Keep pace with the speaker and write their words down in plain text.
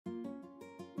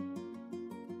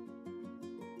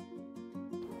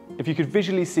If you could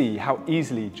visually see how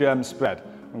easily germs spread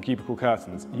on cubicle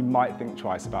curtains, you might think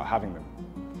twice about having them.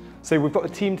 So we've got the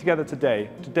team together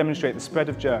today to demonstrate the spread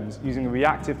of germs using a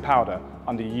reactive powder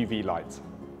under UV light.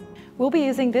 We'll be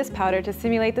using this powder to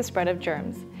simulate the spread of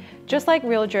germs. Just like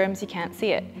real germs, you can't see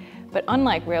it, but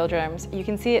unlike real germs, you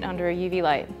can see it under a UV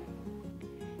light.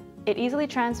 It easily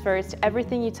transfers to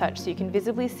everything you touch so you can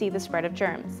visibly see the spread of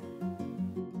germs.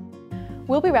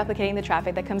 We'll be replicating the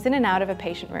traffic that comes in and out of a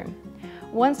patient room.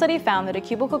 One study found that a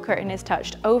cubicle curtain is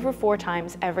touched over 4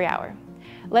 times every hour.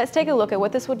 Let's take a look at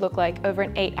what this would look like over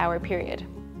an 8-hour period.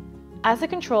 As a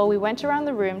control, we went around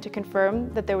the room to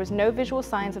confirm that there was no visual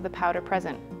signs of the powder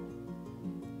present.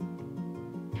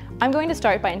 I'm going to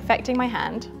start by infecting my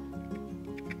hand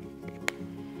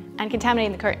and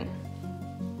contaminating the curtain.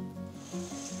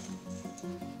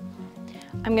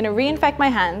 I'm going to reinfect my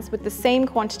hands with the same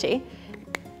quantity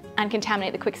and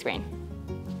contaminate the quick screen.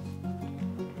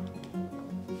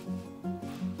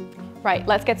 Right,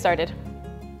 let's get started.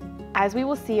 As we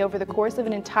will see over the course of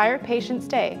an entire patient's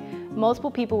day, multiple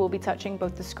people will be touching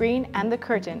both the screen and the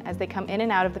curtain as they come in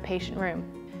and out of the patient room.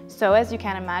 So as you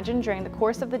can imagine, during the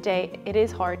course of the day, it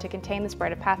is hard to contain the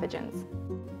spread of pathogens.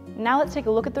 Now let's take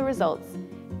a look at the results,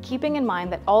 keeping in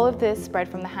mind that all of this spread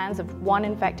from the hands of one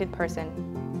infected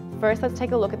person. First, let's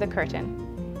take a look at the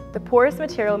curtain. The porous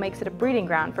material makes it a breeding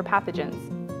ground for pathogens.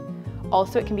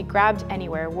 Also, it can be grabbed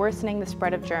anywhere, worsening the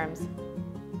spread of germs.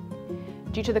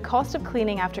 Due to the cost of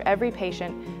cleaning after every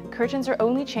patient, curtains are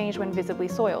only changed when visibly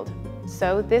soiled.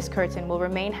 So this curtain will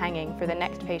remain hanging for the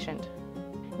next patient.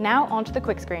 Now onto the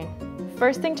quick screen.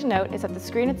 First thing to note is that the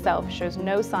screen itself shows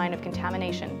no sign of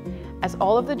contamination, as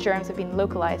all of the germs have been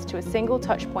localized to a single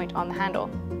touch point on the handle.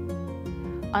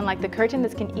 Unlike the curtain,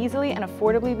 this can easily and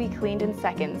affordably be cleaned in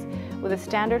seconds with a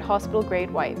standard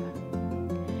hospital-grade wipe,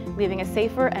 leaving a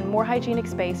safer and more hygienic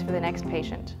space for the next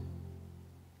patient.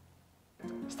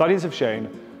 Studies have shown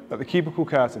that the cubicle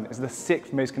curtain is the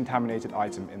 6th most contaminated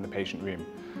item in the patient room.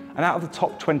 And out of the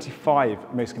top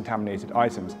 25 most contaminated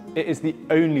items, it is the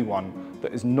only one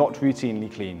that is not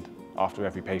routinely cleaned after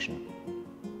every patient.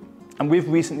 And we've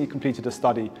recently completed a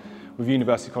study with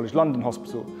University College London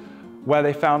Hospital where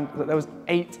they found that there was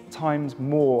 8 times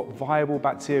more viable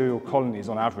bacterial colonies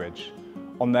on average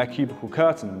on their cubicle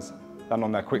curtains than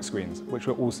on their quick screens, which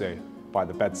were also by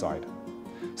the bedside.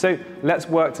 So let's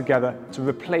work together to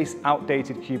replace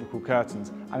outdated cubicle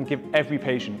curtains and give every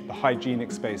patient the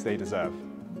hygienic space they deserve.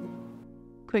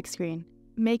 Quick Screen,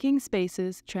 making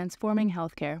spaces, transforming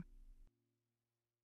healthcare.